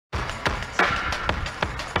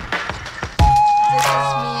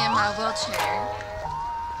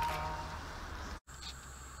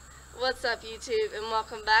What's up YouTube, and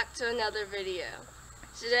welcome back to another video.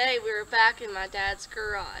 Today we're back in my dad's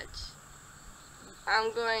garage.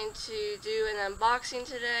 I'm going to do an unboxing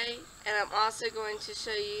today, and I'm also going to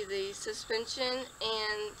show you the suspension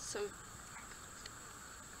and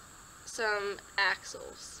some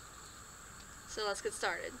axles. So let's get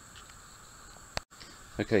started.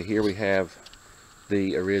 Okay, here we have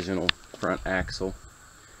the original front axle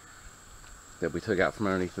that we took out from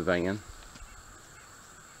underneath the van.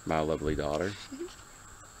 My lovely daughter.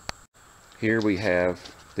 Here we have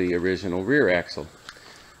the original rear axle.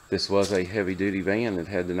 This was a heavy-duty van that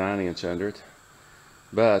had the 9-inch under it,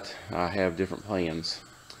 but I have different plans.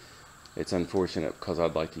 It's unfortunate because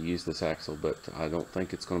I'd like to use this axle, but I don't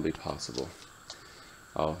think it's going to be possible.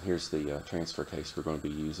 Oh, here's the transfer case we're going to be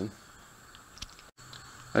using.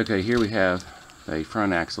 Okay, here we have a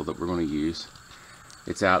front axle that we're going to use.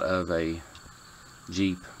 It's out of a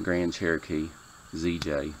Jeep Grand Cherokee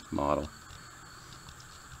ZJ model.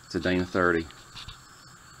 It's a Dana 30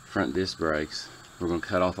 front disc brakes. We're going to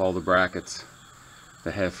cut off all the brackets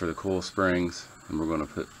they have for the coil springs, and we're going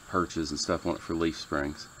to put perches and stuff on it for leaf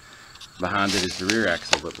springs. Behind it is the rear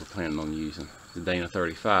axle that we're planning on using. The Dana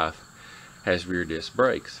 35 has rear disc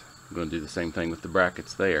brakes. I'm going to do the same thing with the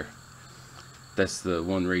brackets there. That's the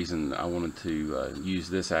one reason I wanted to use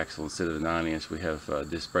this axle instead of the 9-inch. We have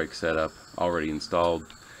disc brake setup already installed.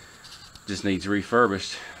 Just needs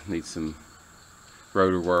refurbished, needs some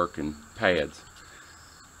rotor work and pads.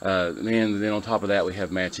 And then on top of that we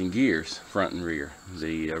have matching gears, front and rear.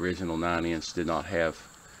 The original 9-inch did not have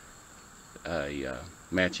a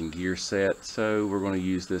matching gear set, so we're going to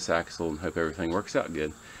use this axle and hope everything works out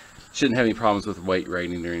good. Shouldn't have any problems with weight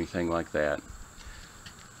rating or anything like that.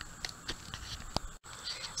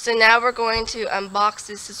 So now we're going to unbox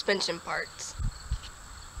the suspension parts.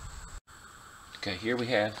 Okay, here we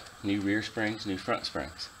have new rear springs, new front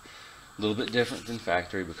springs. A little bit different than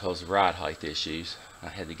factory because of ride height issues. I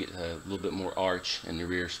had to get a little bit more arch in the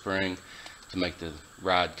rear spring to make the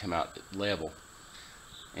ride come out level.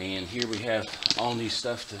 And here we have all new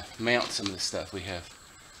stuff to mount some of the stuff. We have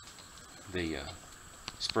the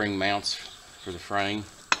spring mounts for the frame,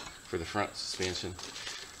 for the front suspension,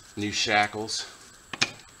 new shackles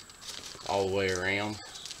all the way around.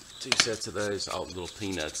 2 sets of those. Oh, little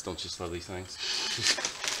peanuts, don't you just love these things?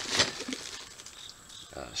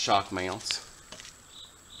 Shock mounts.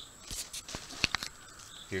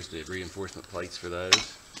 Here's the reinforcement plates for those.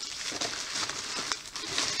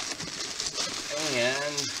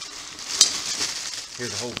 And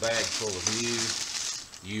here's a whole bag full of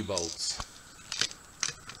new U-bolts.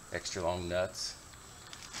 Extra long nuts.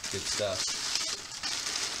 Good stuff.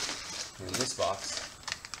 In this box,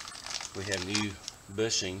 we have new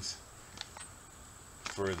bushings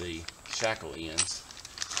for the shackle ends.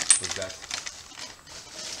 We've got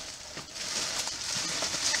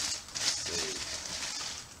the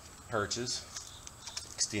perches,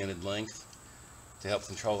 extended length to help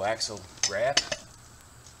control axle wrap,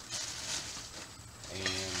 and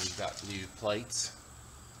we've got new plates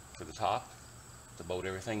for the top to bolt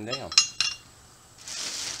everything down.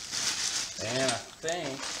 And I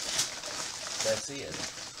think that's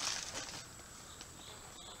it.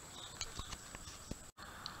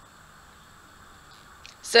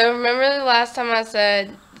 So remember the last time I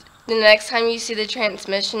said the next time you see the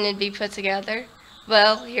transmission it'd be put together?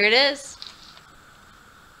 Well, here it is.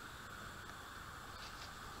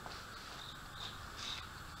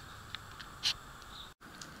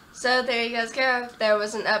 So there you guys go. There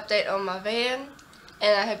was an update on my van,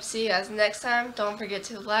 and I hope to see you guys next time. Don't forget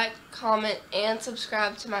to like, comment, and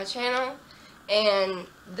subscribe to my channel. And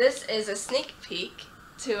this is a sneak peek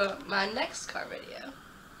to my next car video.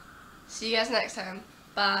 See you guys next time.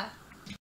 Bye.